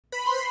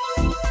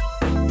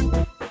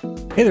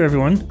Hey there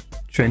everyone,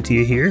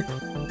 Trentia here,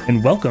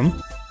 and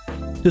welcome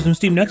to some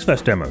Steam Next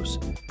Fest demos.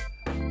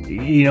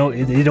 You know,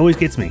 it always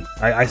gets me.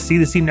 I see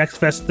the Steam Next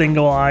Fest thing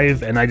go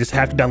live, and I just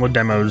have to download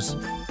demos,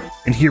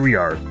 and here we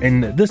are.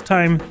 And this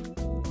time,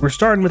 we're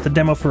starting with a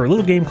demo for a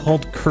little game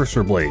called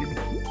Cursorblade.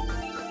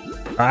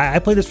 I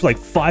played this for like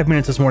 5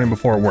 minutes this morning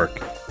before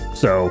work,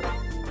 so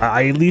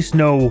I at least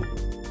know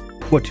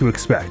what to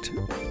expect.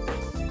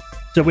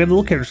 So we have the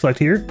little character select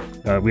here.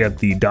 We have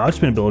the dodge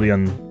spin ability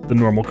on the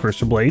normal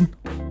Cursorblade.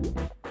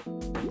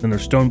 Then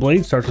there's Stone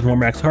Blade, starts with more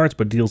max hearts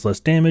but deals less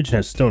damage and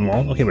has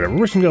Stonewall. Okay, whatever.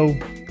 We're just gonna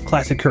go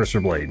classic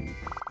Cursorblade.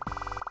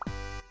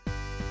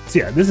 So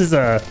yeah, this is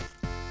a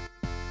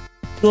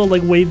little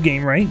like wave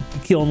game, right? You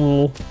kill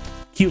little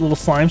cute little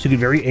slimes who get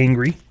very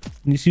angry,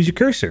 and you just use your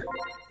cursor.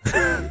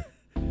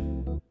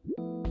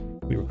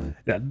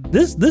 Yeah,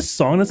 this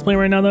song that's playing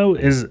right now though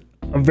is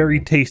a very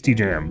tasty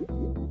jam.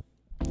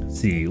 Let's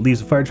see,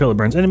 leaves a fire trail that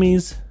burns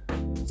enemies.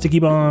 Sticky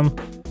bomb.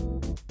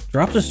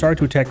 Drops a star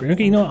to attack.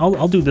 Okay, you know,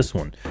 I'll do this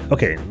one.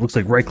 Okay, looks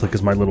like right click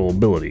is my little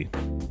ability.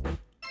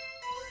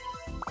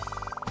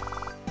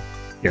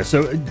 Yeah,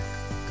 so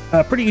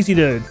pretty easy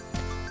to,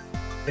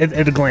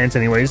 at a glance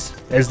anyways.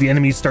 As the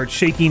enemies start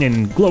shaking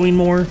and glowing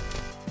more,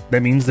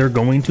 that means they're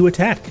going to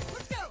attack.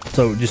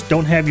 So just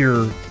don't have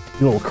your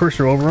little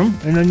cursor over them,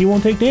 and then you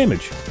won't take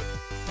damage.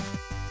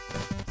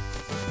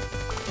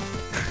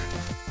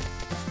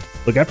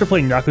 Look, after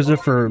playing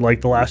Yakuza for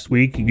like the last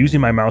week,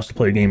 using my mouse to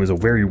play a game is a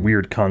very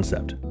weird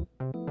concept.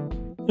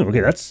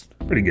 Okay, that's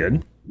pretty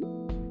good.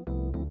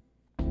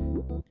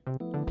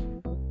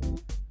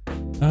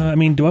 I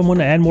mean, do I want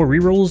to add more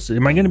rerolls?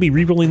 Am I going to be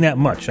rerolling that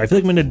much? I feel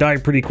like I'm going to die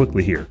pretty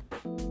quickly here.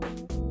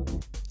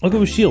 I'll go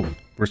with Shield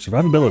for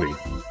survivability.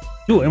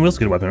 Ooh, and we also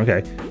get a weapon,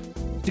 okay.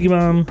 Sticky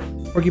Bomb,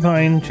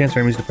 Porcupine, chance for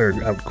enemies to fire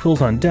out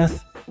quills on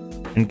death,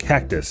 and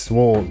Cactus.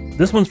 Well,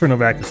 this one's for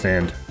Novaka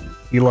Stand.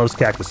 He loves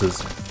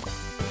cactuses.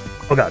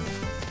 Oh god,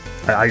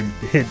 I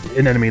hit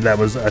an enemy that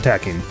was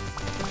attacking.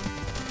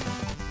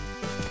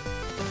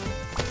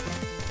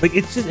 Like,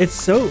 it's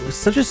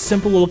such a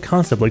simple little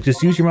concept. Like,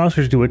 just use your mouse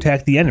to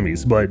attack the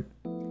enemies, but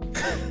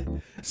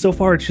so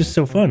far it's just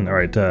so fun. All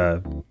right,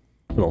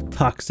 little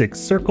toxic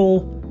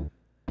circle.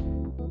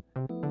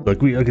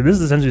 Look, okay, this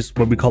is essentially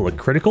what we call a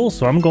critical,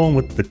 so I'm going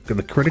with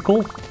the critical.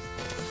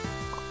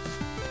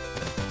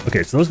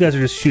 Okay, so those guys are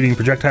just shooting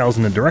projectiles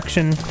in a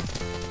direction.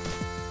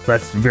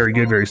 That's very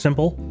good, very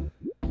simple.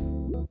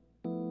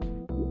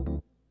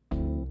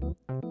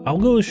 I'll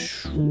go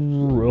with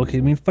okay,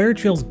 I mean, fire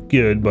trail's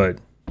good, but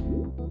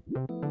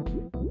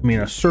I mean,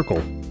 a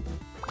circle.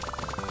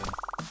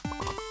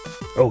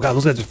 Oh god,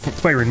 those guys are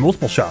firing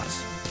multiple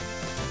shots.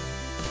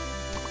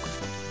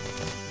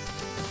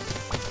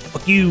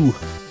 Fuck you.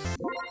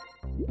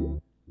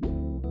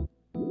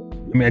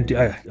 I mean,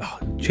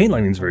 chain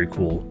lightning's very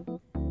cool.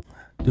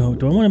 Do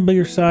I want a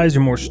bigger size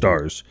or more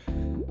stars?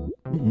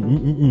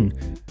 I'm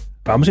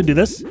just gonna do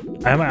this.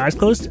 I have my eyes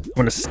closed. I'm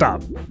gonna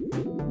stop.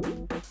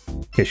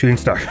 Okay, shooting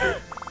star.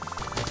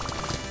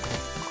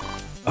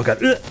 Oh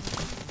god. Ugh.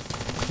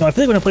 No, I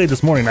feel like when I played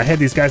this morning, I had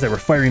these guys that were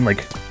firing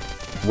like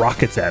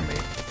rockets at me.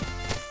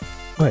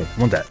 Oh, wait, I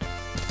want that.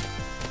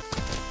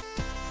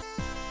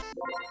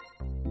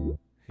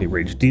 Okay,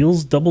 rage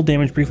deals double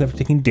damage briefly after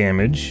taking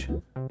damage.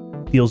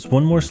 Deals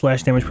 1 more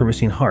slash damage per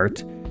missing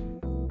heart.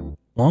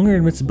 Longer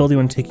invincibility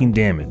when taking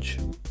damage.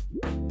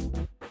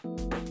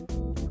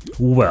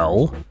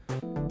 Well,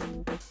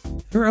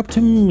 if they're up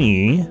to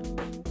me,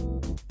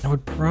 I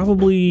would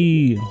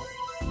probably...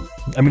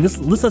 I mean, this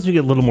lets me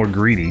get a little more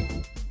greedy.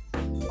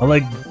 I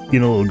like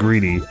getting a little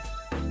greedy.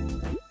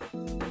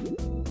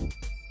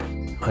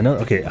 I know,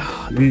 okay.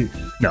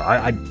 No,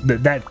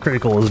 that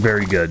critical is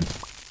very good.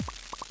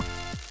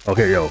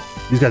 Okay, yo.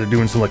 These guys are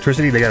doing some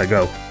electricity, they gotta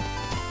go.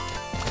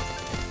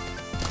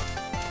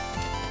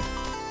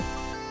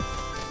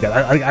 Yeah,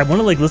 I want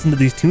to like listen to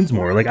these tunes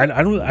more. Like I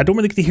don't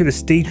really get to hear the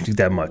stage music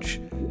that much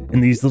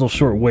in these little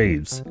short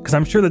waves, because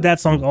I'm sure that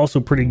song's also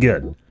pretty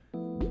good.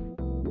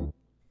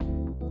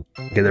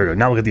 Okay, there we go.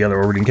 Now look at the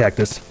other orbiting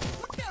cactus.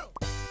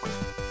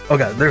 Oh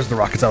god, there's the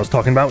rockets I was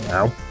talking about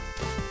now.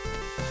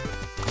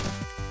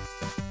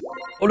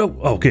 Oh no,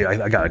 okay,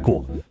 I got it,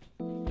 cool.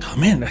 Oh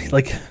man,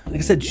 like I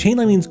said, chain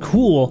lightning's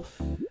cool.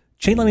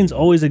 Chain lightning's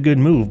always a good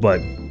move,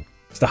 but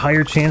it's the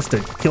higher chance to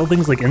kill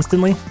things like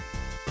instantly.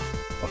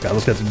 Oh god,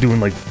 those guys are doing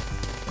like...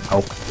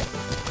 Ow.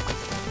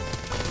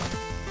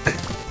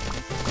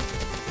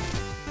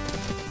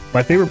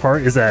 My favorite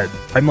part is that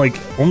I'm like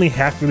only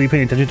half really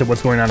paying attention to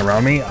what's going on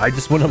around me. I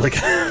just want to like,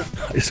 I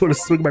just want to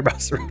swing my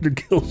mouse around and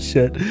kill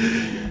shit.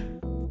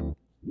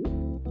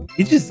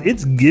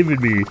 It's giving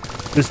me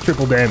this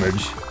triple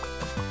damage.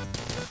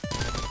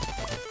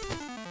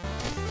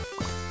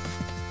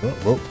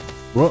 Whoa.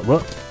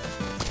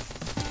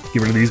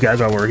 Get rid of these guys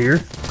while we're here.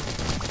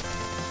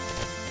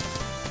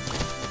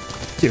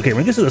 See, okay,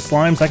 when it gets to the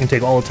slimes, I can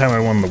take all the time I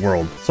want in the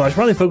world. So I should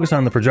probably focus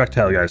on the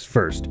projectile guys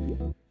first.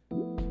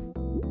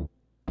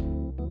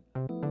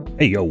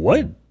 Hey, yo,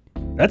 what?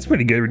 That's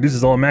pretty good.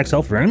 Reduces all max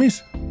health for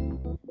enemies.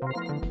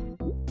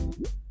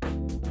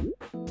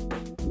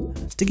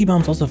 Sticky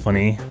Bomb's also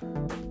funny.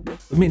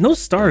 I mean, those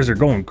stars are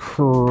going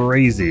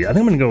crazy. I think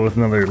I'm gonna go with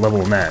another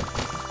level in that.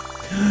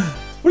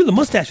 What do the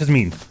mustaches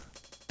mean?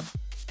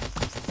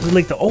 Is it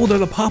like oh, they're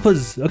the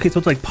papas. Okay, so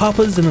it's like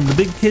papas and then the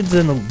big kids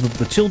and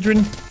the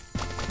children.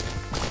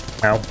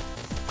 Ow.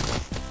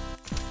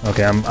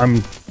 Okay, I'm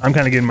kind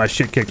of getting my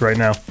shit kicked right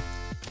now.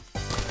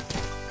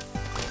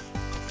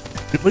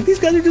 Like, these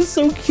guys are just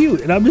so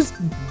cute, and I'm just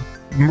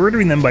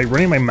murdering them by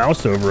running my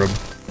mouse over them.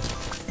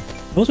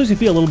 It also makes you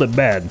feel a little bit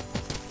bad.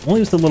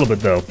 Only just a little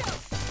bit, though.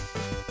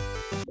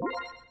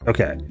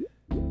 Okay.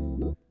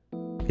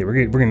 Okay, we're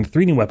getting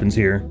 3 new weapons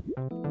here.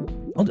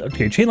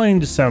 Okay, chain lightning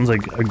just sounds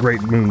like a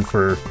great move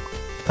for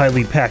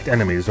highly packed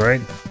enemies, right?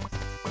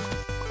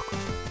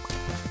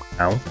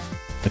 Ow.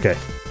 Okay.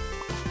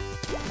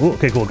 Oh,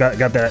 okay, cool. Got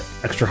that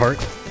extra heart.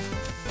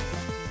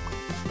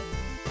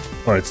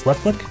 Alright, it's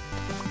left click?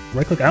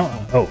 Right click?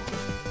 Ow. Oh.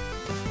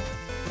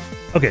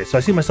 Okay, so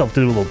I see myself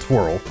do a little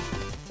twirl.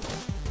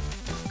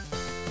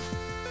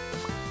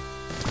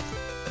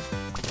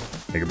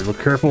 I gotta be a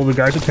little careful, the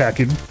guy's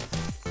attacking.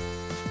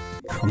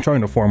 I'm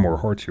trying to farm more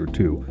hearts here,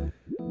 too.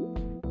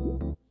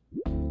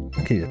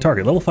 Okay,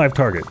 target. Level 5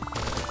 target.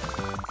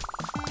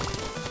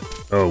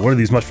 Oh, what do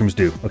these mushrooms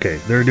do? Okay,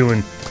 they're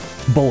doing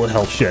bullet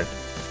hell shit.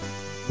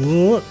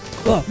 What?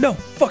 Oh, no!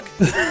 Fuck!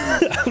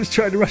 I was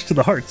trying to rush to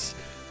the hearts.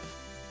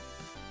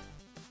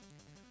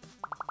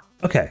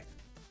 Okay.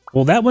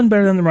 Well, that went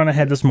better than the run I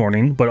had this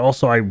morning, but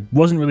also I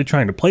wasn't really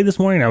trying to play this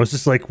morning. I was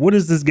just like, what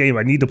is this game?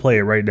 I need to play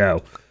it right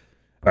now.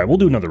 Alright, we'll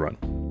do another run.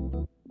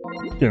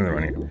 Do another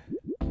run here.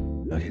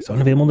 Okay, so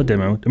unavailable in the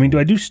demo. I mean, do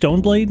I do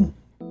Stoneblade?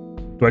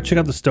 Do I check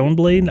out the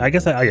Stoneblade? I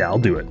guess yeah, I'll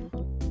do it.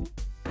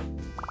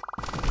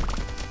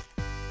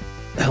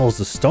 The hell is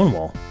the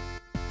Stonewall?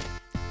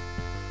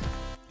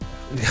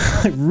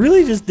 I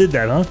really just did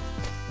that, huh?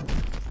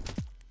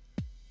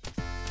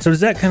 So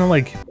does that kind of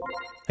like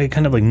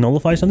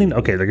nullify something?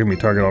 Okay, they're giving me a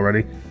target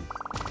already.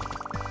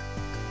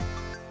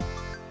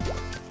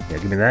 Yeah,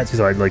 give me that. See,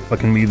 so I'd like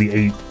fucking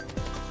immediately ate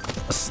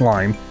a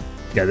slime.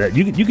 Yeah, that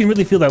you can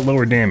really feel that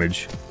lower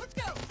damage.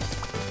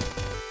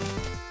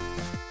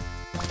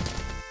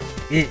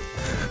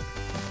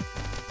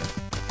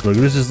 Look,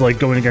 this is like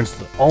going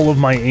against all of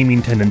my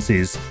aiming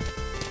tendencies.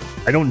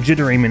 I don't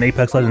jitter aim in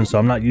Apex Legends, so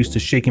I'm not used to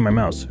shaking my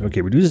mouse. Okay,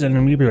 reduces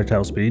enemy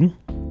projectile speed.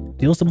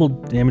 Deals double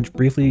damage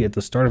briefly at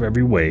the start of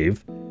every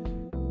wave.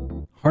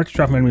 Hearts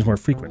drop from enemies more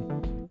frequent.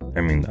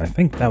 I mean, I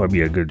think that would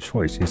be a good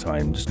choice. So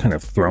I'm just kind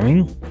of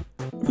throwing.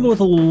 We'll go with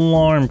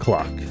alarm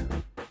clock.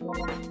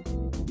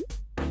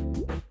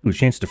 Ooh,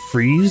 chance to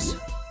freeze.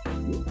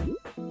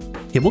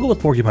 Okay, we'll go with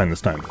porcupine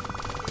this time.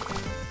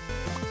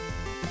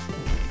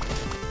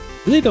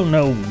 Really don't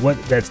know what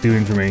that's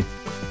doing for me.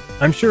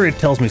 I'm sure it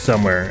tells me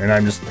somewhere, and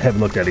I just haven't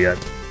looked at it yet.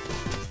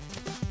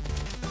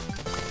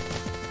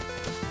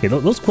 Okay,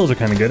 those clothes are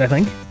kind of good, I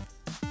think.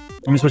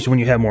 I mean, especially when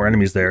you have more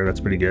enemies there, that's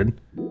pretty good.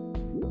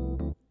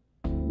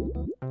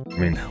 I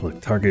mean,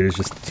 look, target is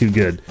just too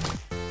good.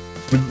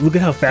 Look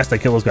at how fast I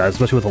kill those guys,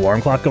 especially with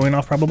alarm clock going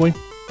off, probably.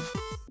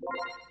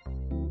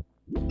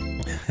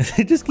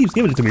 It just keeps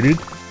giving it to me, dude.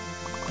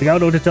 Like, I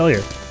don't know what to tell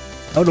you.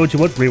 I don't know what you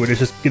want from me when it's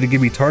just gonna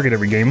give me target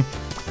every game.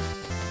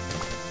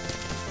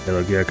 Yeah,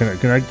 look, yeah,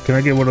 can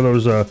I get one of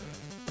those,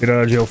 get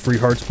out of jail free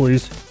hearts,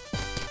 please?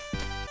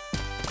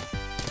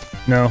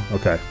 No?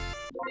 Okay.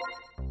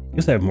 I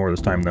guess I have more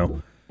this time,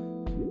 though.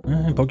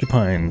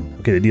 Porcupine.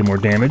 Okay, they deal more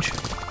damage.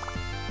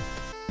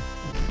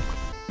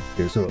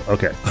 Okay, so,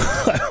 okay.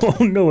 I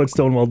don't know what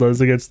Stonewall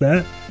does against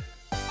that.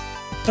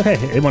 Okay,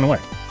 it went away.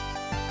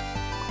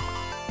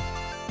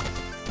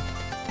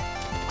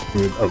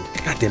 Oh,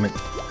 god damn it.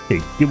 Hey,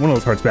 get one of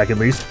those hearts back at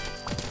least.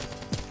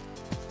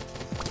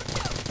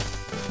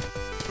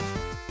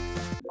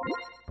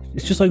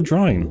 It's just like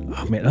drawing.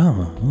 Oh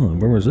man,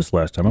 where was this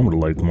last time? I would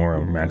have liked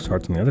more max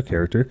hearts than the other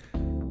character.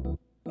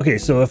 Okay,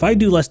 so if I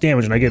do less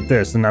damage and I get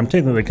this, then I'm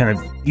technically kind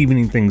of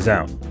evening things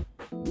out.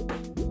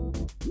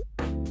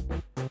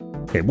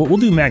 Okay, we'll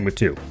do magma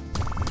too.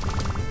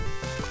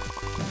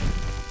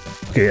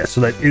 Okay, yeah,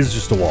 so that is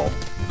just a wall.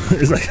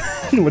 It's like,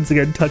 once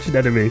again, touch an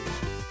enemy.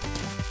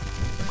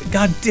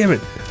 God damn it!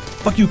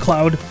 Fuck you,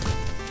 Cloud!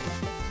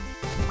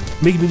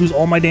 Making me lose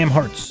all my damn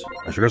hearts.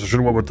 I guess I should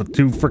have went with the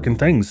 2 frickin'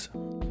 things.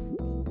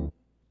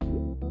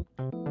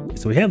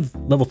 So we have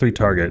level 3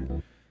 target.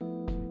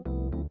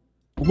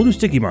 We'll do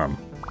Sticky Bomb.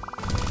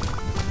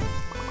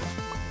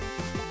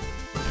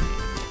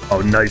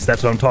 Oh, nice.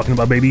 That's what I'm talking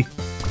about, baby.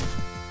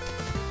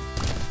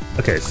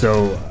 Okay,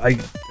 so I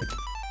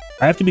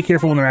have to be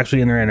careful when they're actually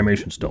in their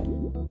animation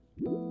still.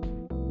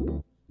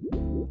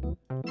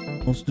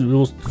 Let's do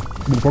little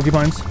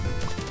porcupines.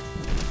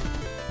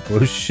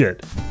 Oh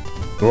shit.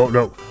 Oh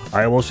no.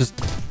 I almost just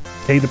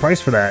paid the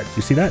price for that.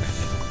 You see that?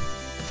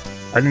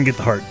 I didn't get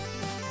the heart.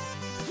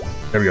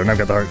 There we go, now I've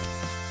got the heart.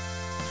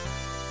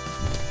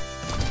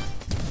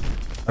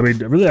 I mean,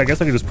 really, I guess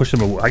I can just push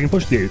them away. I can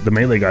push the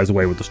melee guys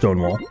away with the stone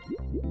wall.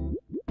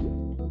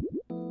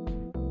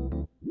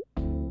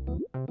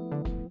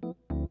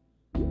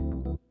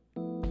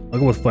 I'll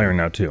go with fire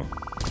now, too.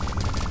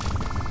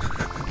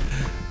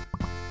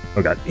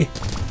 Oh god.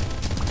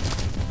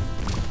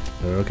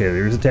 Okay,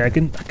 there's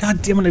attacking.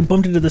 God damn it, I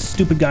bumped into this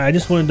stupid guy. I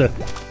just wanted to...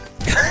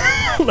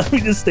 Let me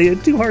just stay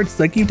at 2 hearts.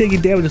 I keep taking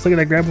damage just like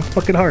I grab a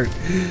fucking heart.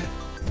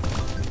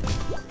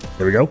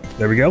 There we go.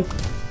 There we go.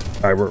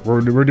 All right,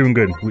 we're doing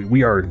good.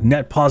 We are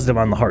net positive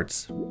on the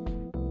hearts.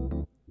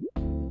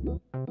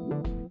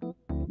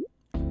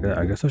 Yeah,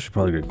 I guess I should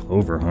probably get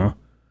Clover, huh?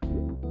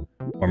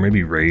 Or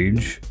maybe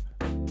Rage.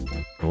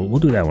 We'll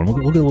do that one. We'll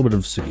get a little bit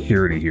of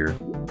security here.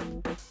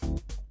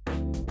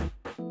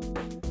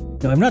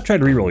 No, I've not tried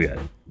to reroll yet.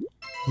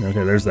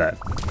 Okay, there's that.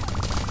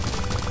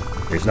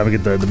 Okay, so now we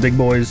get the big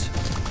boys.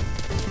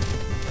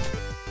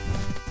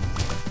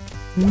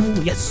 No,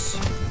 yes!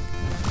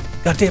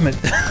 God damn it!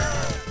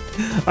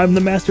 I'm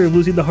the master of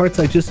losing the hearts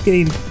I just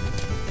gained.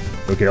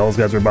 Okay, all those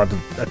guys are about to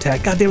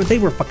attack. God damn it, they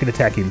were fucking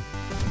attacking.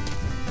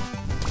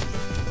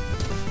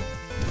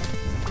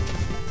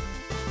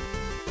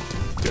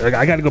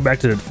 I gotta go back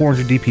to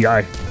 400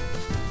 DPI.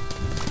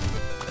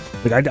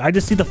 Like, I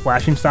just see the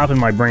flashing stop and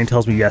my brain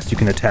tells me, yes, you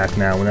can attack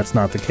now, when that's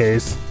not the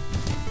case.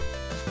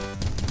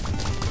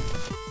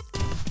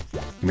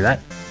 Give me that.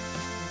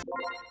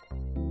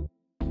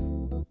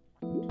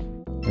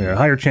 Yeah,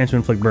 higher chance to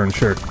inflict burn,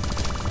 sure.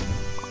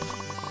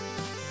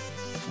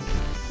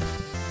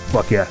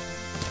 Fuck yeah.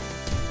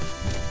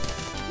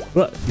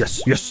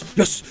 Yes, yes,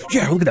 yes!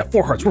 Yeah, look at that,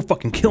 4 hearts, we're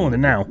fucking killing it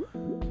now.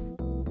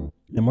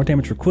 And more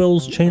damage for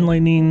Quills, Chain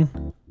Lightning.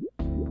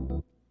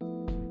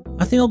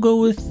 I think I'll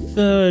go with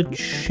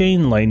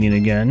Chain Lightning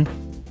again.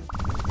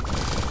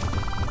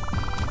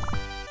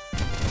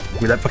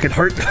 With that fucking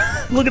heart.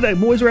 Look at that,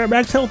 boys are at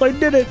max health, I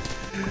did it!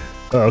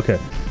 Oh, okay.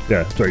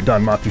 Yeah, sorry,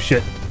 Don Maku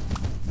shit.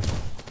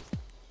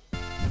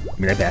 Give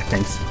me that back,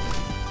 thanks.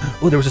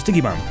 Oh, there was a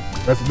sticky bomb.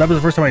 That was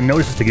the first time I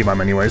noticed a sticky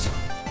bomb anyways.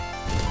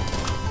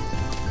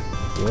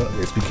 Well,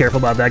 let's be careful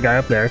about that guy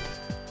up there.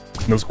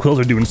 And those quills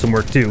are doing some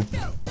work too.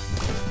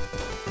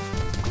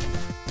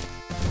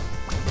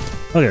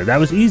 Okay, that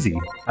was easy.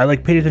 I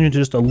like paid attention to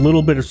just a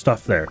little bit of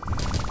stuff there.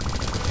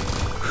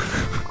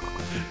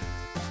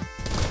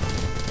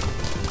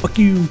 Fuck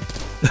you.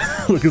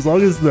 Look, as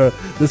long as the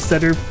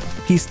center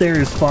piece there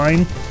is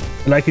fine,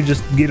 and I can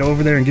just get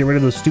over there and get rid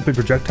of those stupid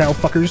projectile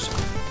fuckers,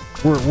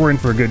 we're in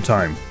for a good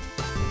time.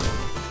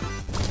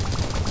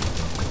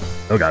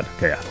 Oh god,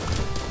 okay, yeah.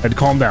 I had to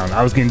calm down.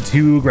 I was getting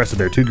too aggressive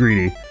there, too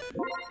greedy.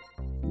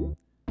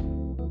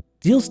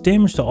 Deals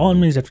damage to all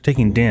enemies after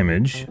taking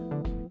damage.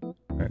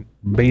 Right.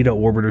 Beta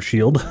Orbiter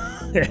Shield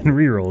and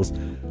rerolls.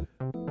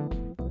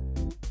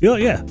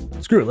 Yeah,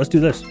 screw it, let's do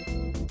this.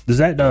 Does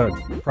that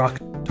proc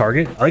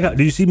target? Did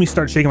you see me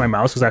start shaking my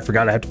mouse because I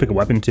forgot I have to pick a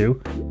weapon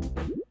too?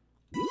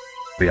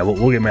 But yeah,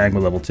 we'll get Magma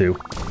level 2.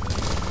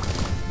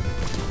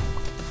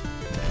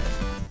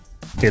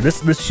 Okay,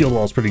 this shield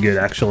wall is pretty good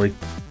actually.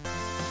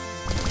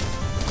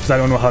 Because I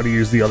don't know how to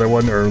use the other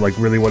one or like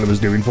really what it was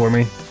doing for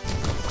me.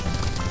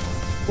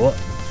 What?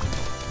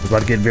 I was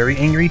about to get very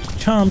angry,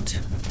 chomped.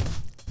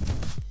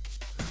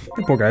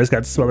 The poor guy's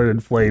got smothered in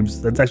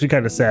flames. That's actually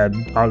kind of sad,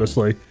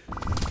 honestly.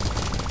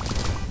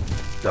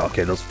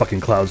 Okay, those fucking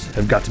clouds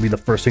have got to be the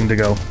first thing to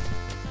go.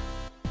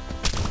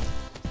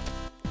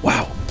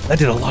 Wow, that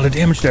did a lot of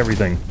damage to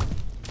everything.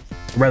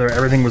 Rather,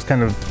 everything was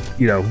kind of,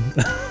 you know,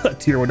 a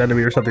tier 1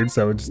 enemy or something,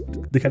 so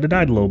they kind of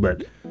died a little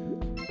bit.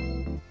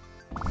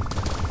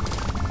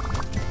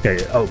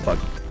 Okay, oh fuck.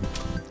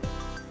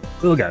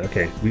 Oh god,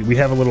 okay. We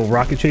have a little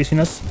rocket chasing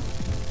us.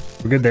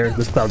 We're good there.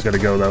 This cloud's gotta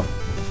go though.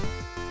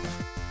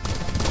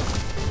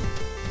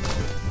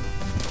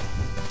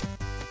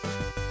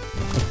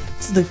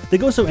 They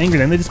go so angry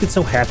and they just get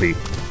so happy.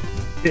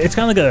 It's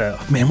kind of like a...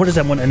 Man, what is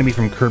that one enemy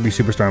from Kirby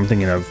Superstar I'm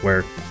thinking of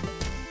where...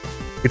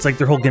 It's like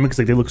their whole gimmick is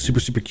like they look super,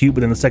 super cute, but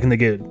then the second they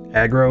get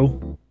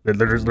aggro, they're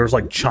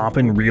like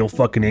chomping real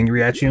fucking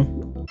angry at you.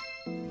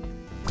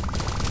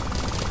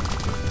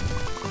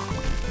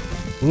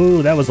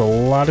 Ooh, that was a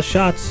lot of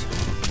shots.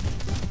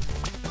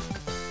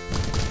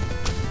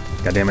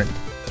 God damn it.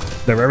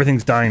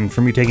 Everything's dying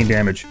from me taking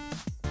damage.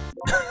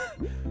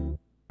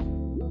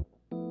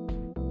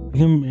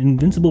 Become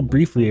invincible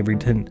briefly every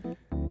 10...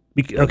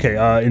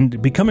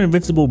 become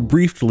invincible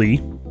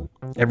briefly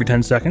every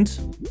 10 seconds.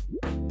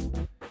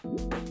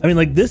 I mean,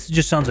 like, this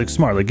just sounds like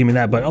smart. Like, give me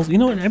that. But also, you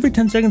know what? Every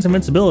 10 seconds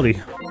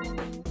invincibility.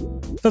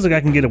 Sounds like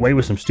I can get away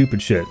with some stupid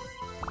shit.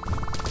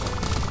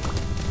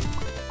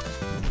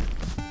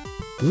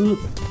 Ooh.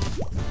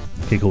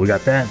 Okay, cool. We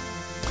got that.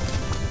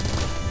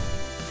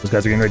 Those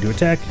guys are getting ready to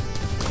attack.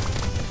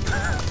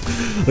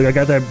 Look, I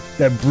got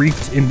that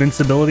briefed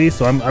invincibility,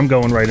 so I'm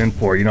going right in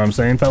for it. You know what I'm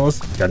saying, fellas?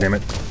 God damn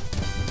it.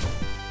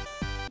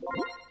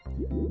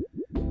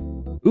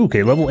 Ooh,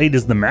 okay, level 8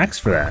 is the max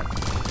for that.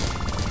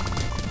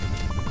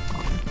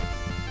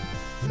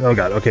 Oh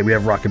god, okay, we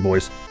have rocket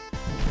boys.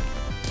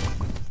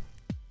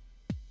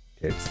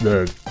 Okay, it's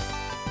the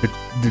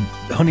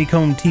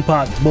honeycomb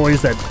teapot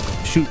boys that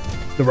shoot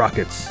the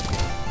rockets.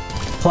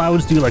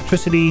 Clouds do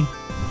electricity.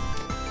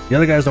 The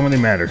other guys don't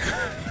really matter.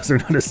 They're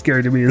not as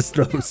scary to me as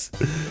those.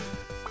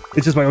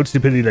 It's just my own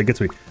stupidity that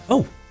gets me.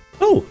 Oh,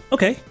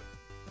 okay.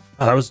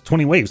 Oh, that was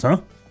 20 waves,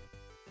 huh?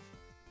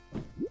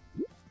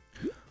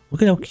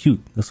 Look at how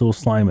cute this little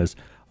slime is.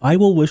 I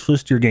will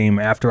wishlist your game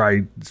after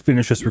I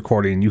finish this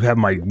recording. You have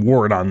my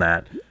word on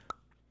that.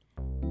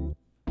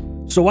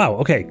 So wow,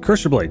 okay,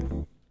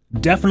 Cursorblade.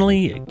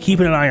 Definitely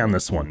keeping an eye on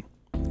this one.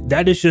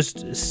 That is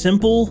just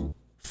simple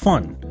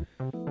fun.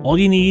 All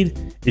you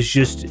need is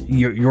just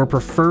your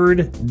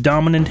preferred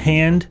dominant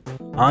hand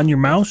on your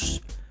mouse,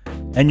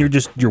 and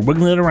you're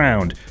wiggling it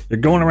around. You're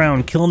going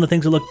around killing the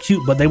things that look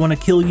cute, but they want to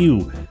kill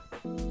you.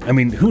 I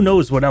mean, who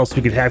knows what else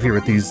we could have here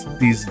with these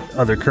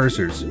other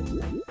cursors.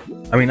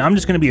 I mean, I'm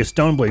just going to be a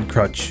Stoneblade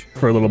crutch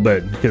for a little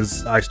bit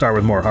because I start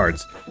with more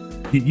hearts.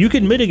 You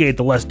can mitigate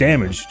the less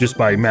damage just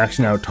by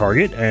maxing out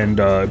target and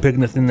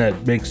picking the thing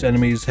that makes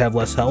enemies have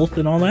less health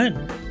and all that.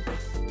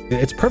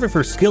 It's perfect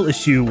for skill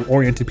issue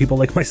oriented people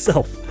like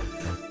myself.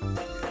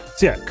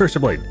 So yeah,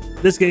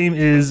 Cursorblade. This game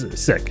is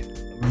sick.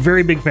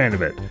 Very big fan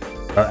of it.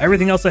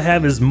 Everything else I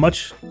have is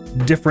much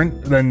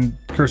different than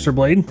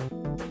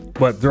Cursorblade,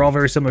 but they're all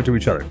very similar to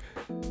each other.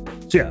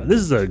 So yeah, this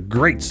is a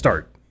great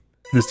start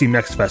to the Steam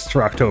Next Fest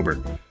for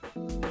October.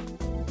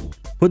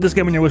 Put this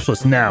game on your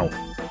wishlist now.